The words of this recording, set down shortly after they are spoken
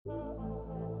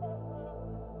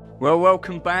Well,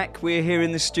 welcome back. We're here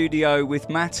in the studio with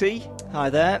Matty.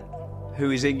 Hi there. Who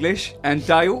is English, and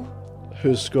Dale.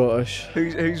 Who's Scottish.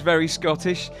 Who's very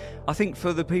Scottish. I think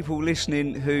for the people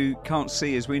listening who can't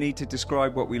see us, we need to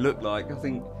describe what we look like. I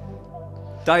think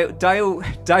Dale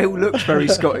looks very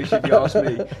Scottish, if you ask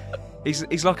me.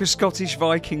 He's like a Scottish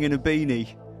Viking in a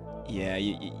beanie. Yeah,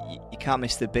 you can't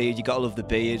miss the beard. You got to love the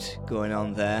beard going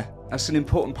on there. That's an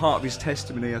important part of his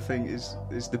testimony, I think, is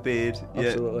the beard. Yeah,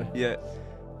 Absolutely. Yeah.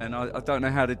 And I don't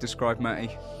know how to describe Matty.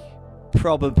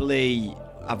 Probably,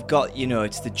 I've got,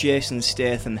 it's the Jason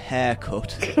Statham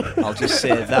haircut. I'll just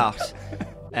say that.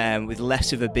 With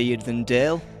less of a beard than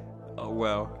Dale. Oh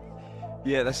well.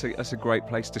 Yeah, that's a great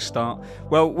place to start.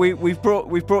 Well, we've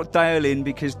brought Dale in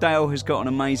because Dale has got an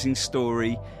amazing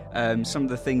story. Some of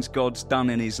the things God's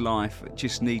done in his life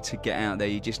just need to get out there.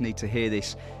 You just need to hear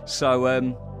this. So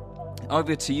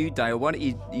over to you, Dale. Why don't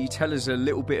you tell us a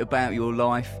little bit about your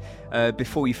life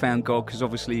before you found God? Because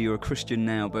obviously you're a Christian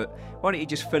now, but why don't you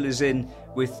just fill us in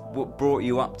with what brought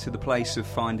you up to the place of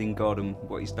finding God and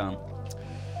what He's done?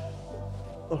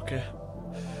 Okay.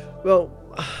 Well,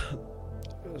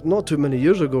 not too many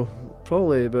years ago,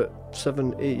 probably about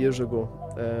 7-8 years ago,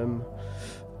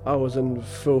 I was in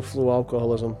full flow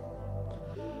alcoholism,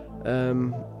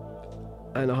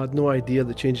 and I had no idea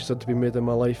that changes had to be made in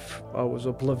my life. I was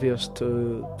oblivious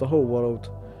to the whole world.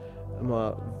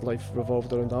 My life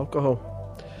revolved around alcohol.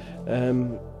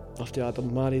 After that,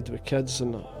 I'm married with kids,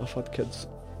 and I've had kids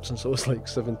since I was like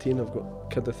 17. I've got a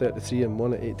kid at 33 and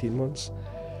one at 18 months.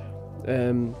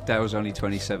 Dale's only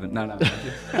 27. No.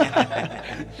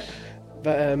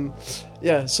 But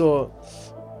yeah, so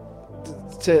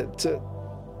to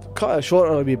cut it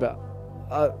short a wee bit,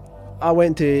 I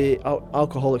went to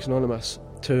Alcoholics Anonymous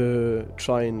to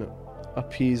try and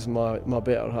appease my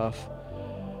better half.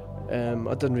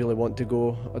 I didn't really want to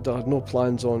go. I had no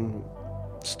plans on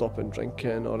stopping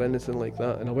drinking or anything like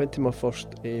that, and I went to my first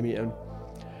AA meeting,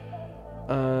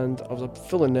 and I was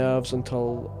full of nerves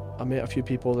until I met a few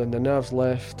people. Then the nerves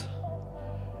left.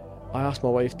 I asked my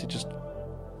wife to just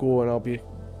go, and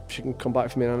she can come back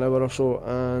for me in an hour or so,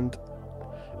 and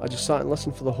I just sat and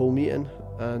listened for the whole meeting.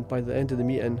 And by the end of the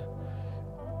meeting,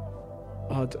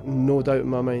 I had no doubt in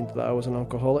my mind that I was an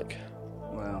alcoholic.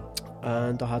 Wow.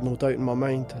 And I had no doubt in my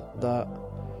mind that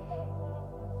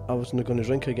I wasn't going to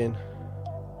drink again.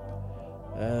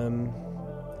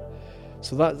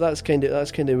 So that's kind of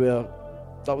where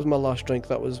that was my last drink.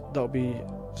 That'll be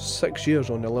 6 years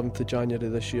on the 11th of January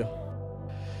this year.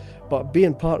 But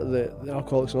being part of the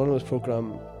Alcoholics Anonymous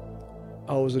program,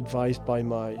 I was advised by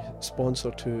my sponsor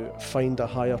to find a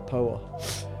higher power.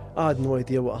 I had no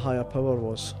idea what a higher power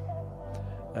was.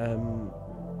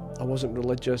 I wasn't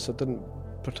religious. I didn't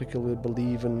particularly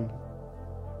believe in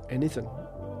anything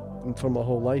for my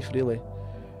whole life, really.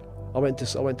 I went to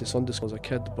Sunday school as a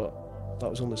kid, but that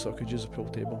was only so I could use a pool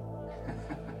table.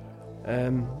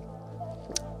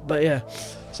 But yeah,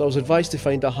 so I was advised to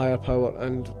find a higher power,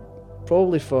 and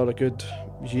probably for a good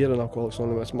year in Alcoholics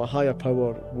Anonymous, my higher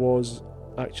power was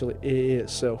actually AA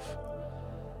itself.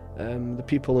 The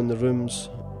people in the rooms,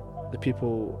 the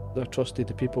people that I trusted,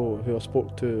 the people who I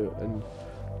spoke to, and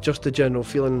just the general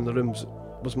feeling in the rooms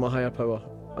was my higher power.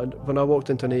 And when I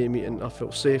walked into an AA meeting, I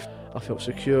felt safe, I felt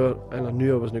secure, and I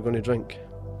knew I wasn't going to drink.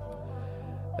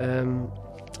 And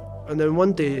then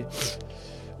one day,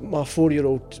 my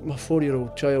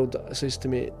four-year-old child says to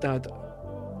me, "Dad,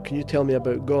 can you tell me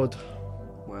about God?"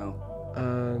 Wow.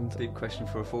 And Big question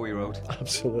for a 4-year-old.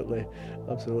 Absolutely.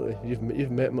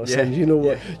 You've met my son. You know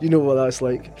what that's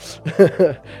like.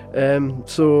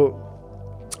 So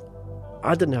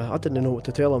I didn't know what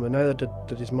to tell him, and neither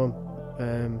did his mum.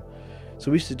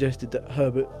 So we suggested that how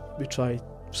about we try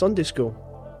Sunday school,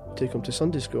 take him to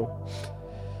Sunday school.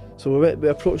 So we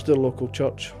approached their local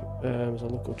church. It was a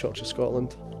local church in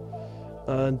Scotland,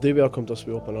 and they welcomed us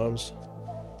with open arms.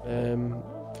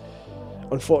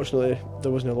 Unfortunately,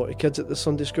 there wasn't a lot of kids at the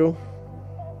Sunday school,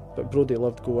 but Brodie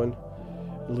loved going.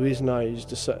 Louise and I used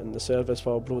to sit in the service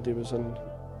while Brodie was in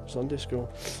Sunday school,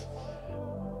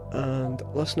 and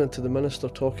listening to the minister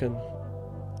talking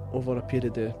over a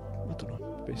period of, I don't know,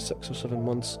 maybe 6 or 7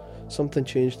 months, something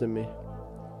changed in me.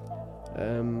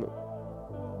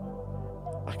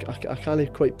 I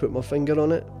can't quite put my finger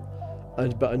on it,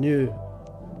 but I knew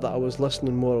that I was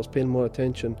listening more, I was paying more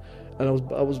attention, and I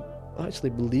was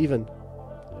actually believing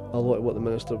a lot of what the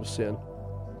minister was saying.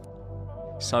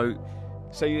 So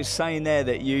you're saying there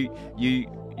that you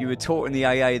were taught in the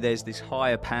AA there's this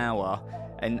higher power,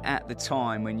 and at the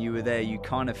time when you were there, you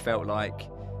kind of felt like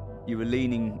you were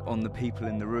leaning on the people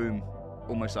in the room,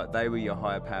 almost like they were your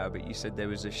higher power. But you said there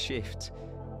was a shift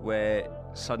where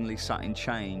suddenly something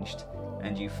changed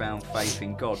and you found faith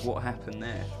in God. What happened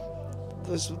there?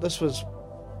 This was,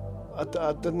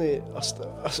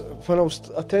 when I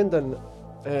was attending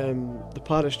the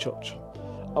parish church,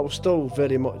 I was still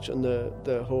very much in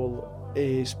the whole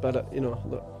AA spirit,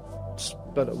 the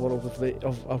spirit world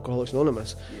of Alcoholics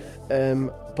Anonymous.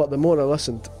 But the more I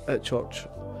listened at church,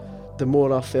 the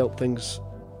more I felt things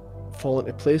fall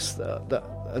into place that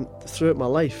and throughout my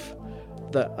life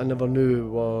that I never knew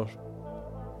were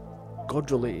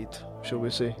God related, shall we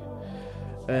say.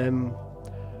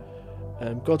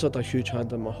 God's had a huge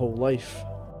hand in my whole life.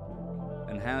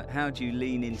 And how do you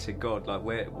lean into God? Like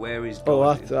where is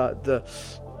God?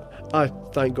 I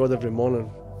thank God every morning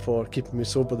for keeping me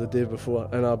sober the day before,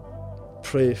 and I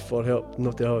pray for help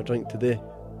not to have a drink today.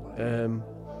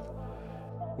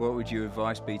 What would your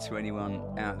advice be to anyone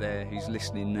out there who's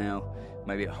listening now,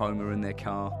 maybe at home or in their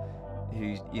car,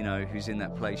 who's in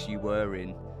that place you were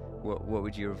in? What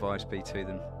would your advice be to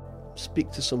them?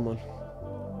 Speak to someone.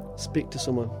 Speak to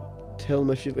someone. Tell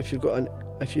them if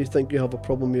you think you have a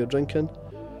problem with your drinking.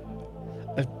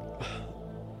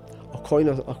 I'll coin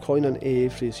an AA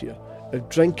phrase here. If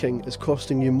drinking is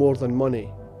costing you more than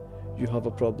money, you have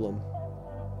a problem.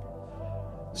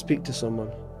 Speak to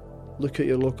someone. Look at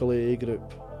your local AA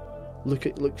group.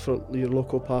 Look for your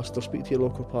local pastor. Speak to your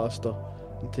local pastor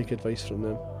and take advice from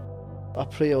them. I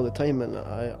pray all the time, and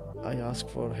I ask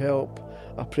for help.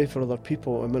 I pray for other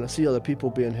people, and when I see other people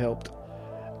being helped,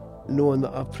 knowing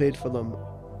that I've prayed for them,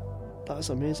 that's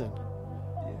amazing.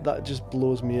 Yeah. That just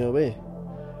blows me away.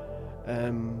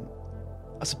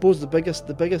 I suppose the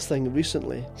biggest thing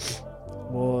recently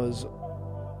was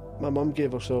my mum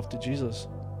gave herself to Jesus.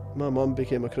 My mum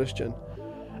became a Christian,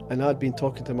 and I'd been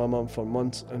talking to my mum for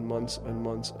months and months and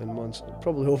months and months,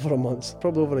 probably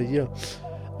over a year,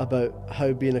 about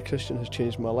how being a Christian has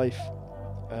changed my life.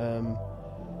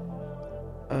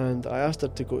 And I asked her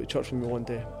to go to church with me one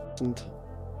day,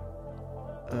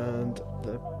 and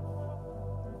the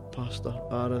pastor,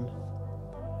 Aaron,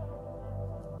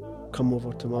 come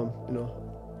over to mum,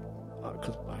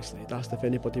 because I'd asked if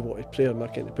anybody wanted prayer, and I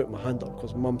couldn't put my hand up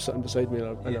because mum's sitting beside me in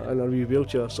a wee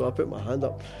wheelchair, so I put my hand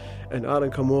up, and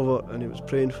Aaron come over and he was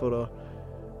praying for her,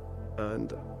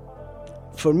 and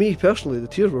for me personally, the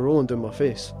tears were rolling down my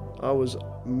face. I was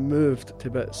moved to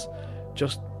bits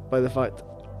just by the fact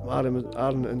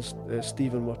Aaron and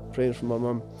Stephen were praying for my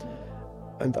mum,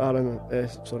 and Aaron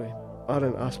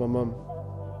asked my mum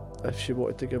if she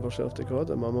wanted to give herself to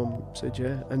God, and my mum said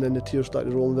yeah, and then the tears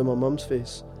started rolling down my mum's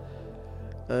face,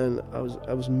 and I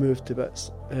was moved to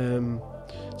bits.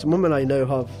 So mum and I now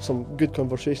have some good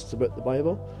conversations about the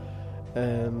Bible.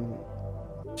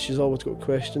 She's always got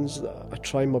questions that I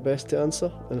try my best to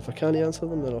answer, and if I can't answer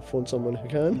them, then I'll phone someone who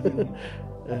can.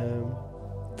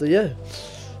 So yeah,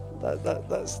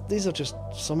 these are just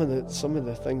some of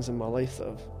the things in my life that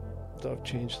have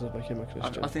changed since I became a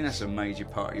Christian. I think that's a major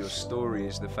part of your story,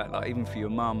 is the fact that even for your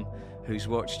mum, who's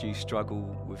watched you struggle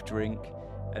with drink,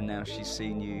 and now she's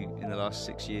seen you in the last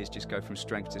 6 years just go from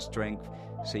strength to strength,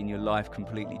 seen your life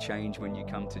completely change when you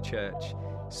come to church.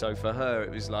 So for her,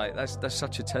 it was like, that's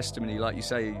such a testimony. Like you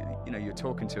say, you're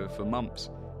talking to her for months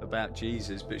about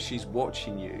Jesus, but she's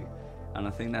watching you, and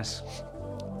I think that's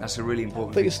a really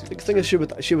important thing. The thing is,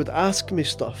 she would ask me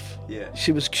stuff. Yeah.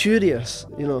 She was curious,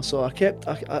 so I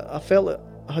felt that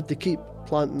I had to keep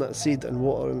planting that seed and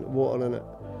watering it,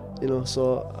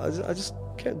 so I just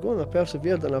kept going. I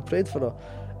persevered and I prayed for her,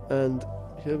 and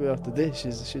here we are today.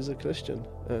 She's a Christian,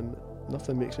 and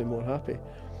nothing makes me more happy.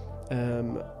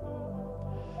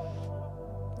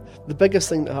 The biggest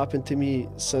thing that happened to me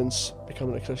since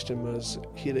becoming a Christian was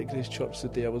here at Grace Church the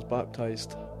day I was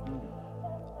baptised.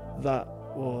 That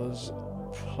was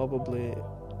probably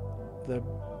the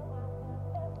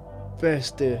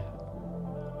best day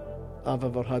I've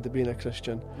ever had of being a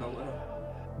Christian.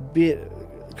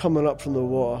 Coming up from the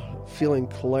water, feeling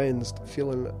cleansed,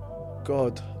 feeling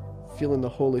God, feeling the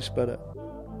Holy Spirit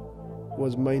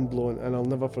was mind-blowing, and I'll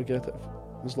never forget it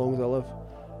as long as I live.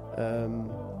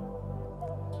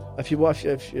 If you want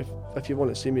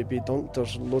to see me be dunked,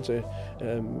 there's loads of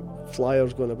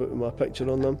flyers going about with my picture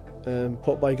on them.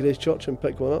 Pop by Grace Church and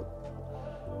pick one up.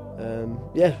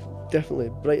 Yeah, definitely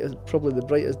probably the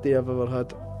brightest day I've ever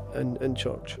had in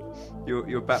church.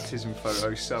 Your baptism photo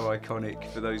is so iconic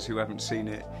for those who haven't seen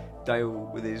it. Dale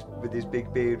with his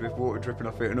big beard with water dripping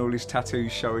off it and all his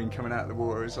tattoos showing coming out of the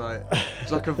water. It's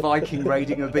like a Viking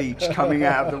raiding a beach coming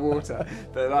out of the water,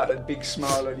 but like a big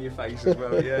smile on your face as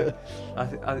well. Yeah,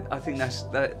 I think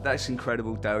that's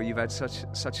incredible, Dale. You've had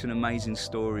such an amazing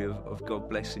story of God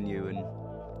blessing you,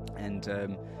 and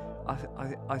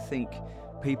I think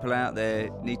people out there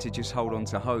need to just hold on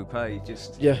to hope, hey?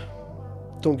 Yeah,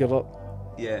 don't give up.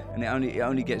 Yeah, and it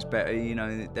only gets better. You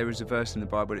know, there is a verse in the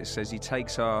Bible that says He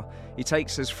takes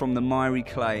us from the miry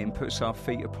clay and puts our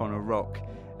feet upon a rock.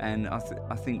 And I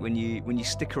think when you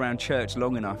stick around church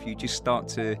long enough, you just start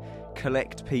to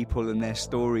collect people and their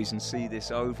stories and see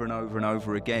this over and over and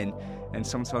over again. And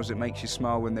sometimes it makes you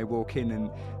smile when they walk in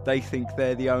and they think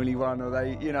they're the only one, or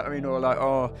they, you know what I mean, or like,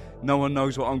 oh, no one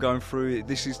knows what I'm going through.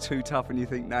 This is too tough. And you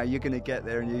think, no, you're going to get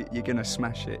there and you're going to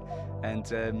smash it.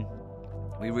 And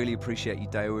we really appreciate you,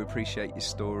 Dale. We appreciate your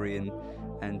story and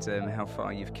how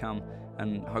far you've come.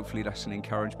 And hopefully that's an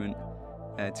encouragement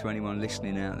to anyone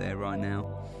listening out there right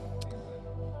now.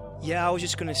 Yeah, I was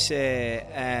just going to say,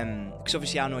 because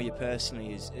obviously I know you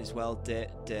personally as well,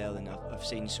 Dale, and I've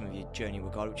seen some of your journey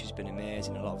with God, which has been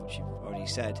amazing, a lot of which you've already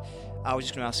said. I was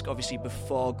just going to ask, obviously,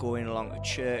 before going along to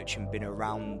church and being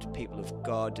around people of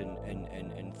God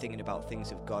and thinking about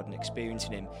things of God and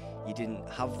experiencing Him, you didn't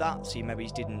have that, so you maybe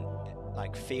didn't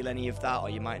like feel any of that, or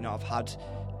you might not have had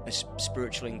a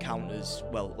spiritual encounters,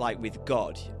 well, like with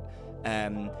God.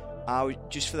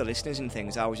 Just for the listeners and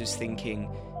things, I was just thinking,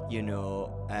 you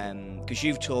know, because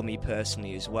you've told me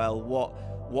personally as well,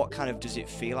 what kind of does it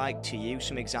feel like to you?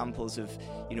 Some examples of,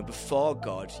 you know, before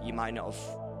God, you might not have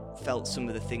felt some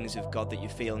of the things of God that you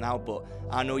feel now, but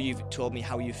I know you've told me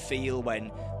how you feel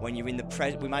when you're in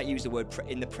the we might use the word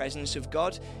in the presence of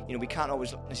God. You know, we can't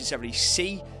always necessarily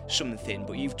see something,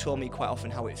 but you've told me quite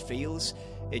often how it feels.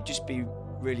 It'd just be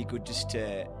really good just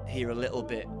to hear a little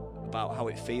bit about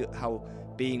how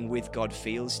being with God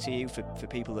feels to you for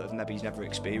people that have maybe never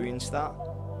experienced that.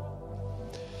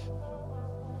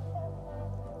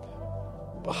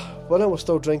 When I was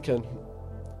still drinking,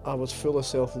 I was full of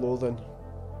self-loathing.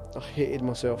 I hated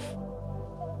myself.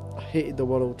 I hated the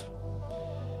world.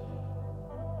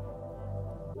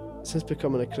 Since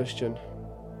becoming a Christian,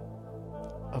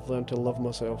 I've learned to love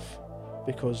myself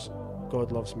because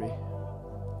God loves me.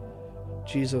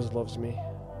 Jesus loves me.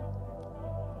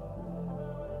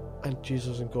 And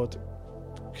Jesus and God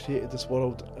created this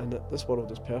world, and this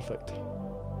world is perfect.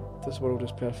 This world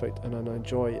is perfect, and I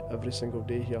enjoy every single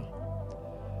day here.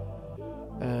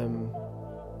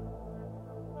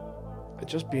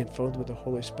 Just being filled with the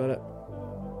Holy Spirit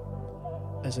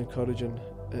is encouraging.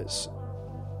 It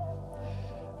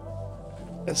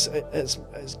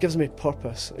gives me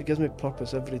purpose. It gives me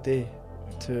purpose every day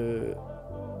to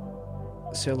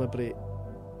celebrate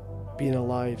being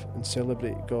alive and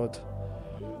celebrate God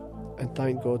and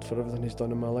thank God for everything He's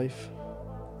done in my life.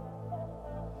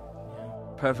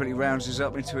 Perfectly rounds us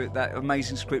up into it, that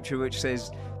amazing scripture which says,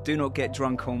 do not get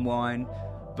drunk on wine,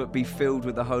 but be filled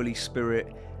with the Holy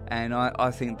Spirit. And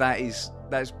I think that's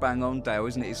bang on, Dale,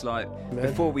 isn't it? It's like, Amen.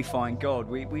 Before we find God,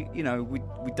 we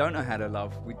don't know how to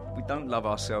love. We don't love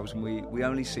ourselves, and we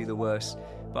only see the worst.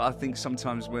 But I think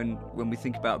sometimes when we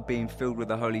think about being filled with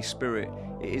the Holy Spirit,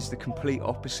 it is the complete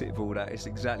opposite of all that. It's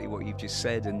exactly what you've just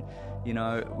said. And you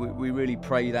know, we really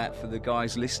pray that for the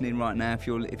guys listening right now. If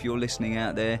you're listening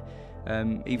out there,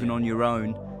 even on your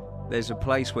own, there's a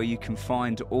place where you can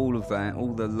find all of that,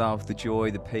 all the love, the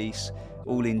joy, the peace,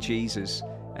 all in Jesus.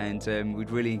 And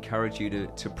we'd really encourage you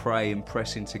to pray and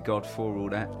press into God for all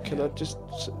that. Can I just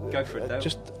go for it, Dale?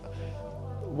 Just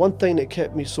one thing that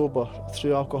kept me sober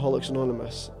through Alcoholics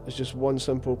Anonymous is just one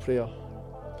simple prayer.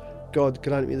 God,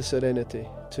 grant me the serenity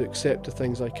to accept the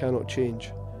things I cannot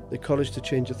change, the courage to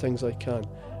change the things I can,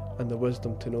 and the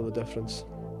wisdom to know the difference.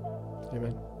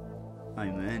 Amen.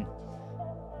 Amen.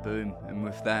 Boom. And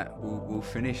with that, we'll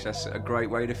finish. That's a great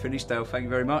way to finish, Dale. Thank you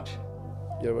very much.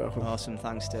 You're welcome. Awesome.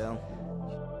 Thanks, Dale.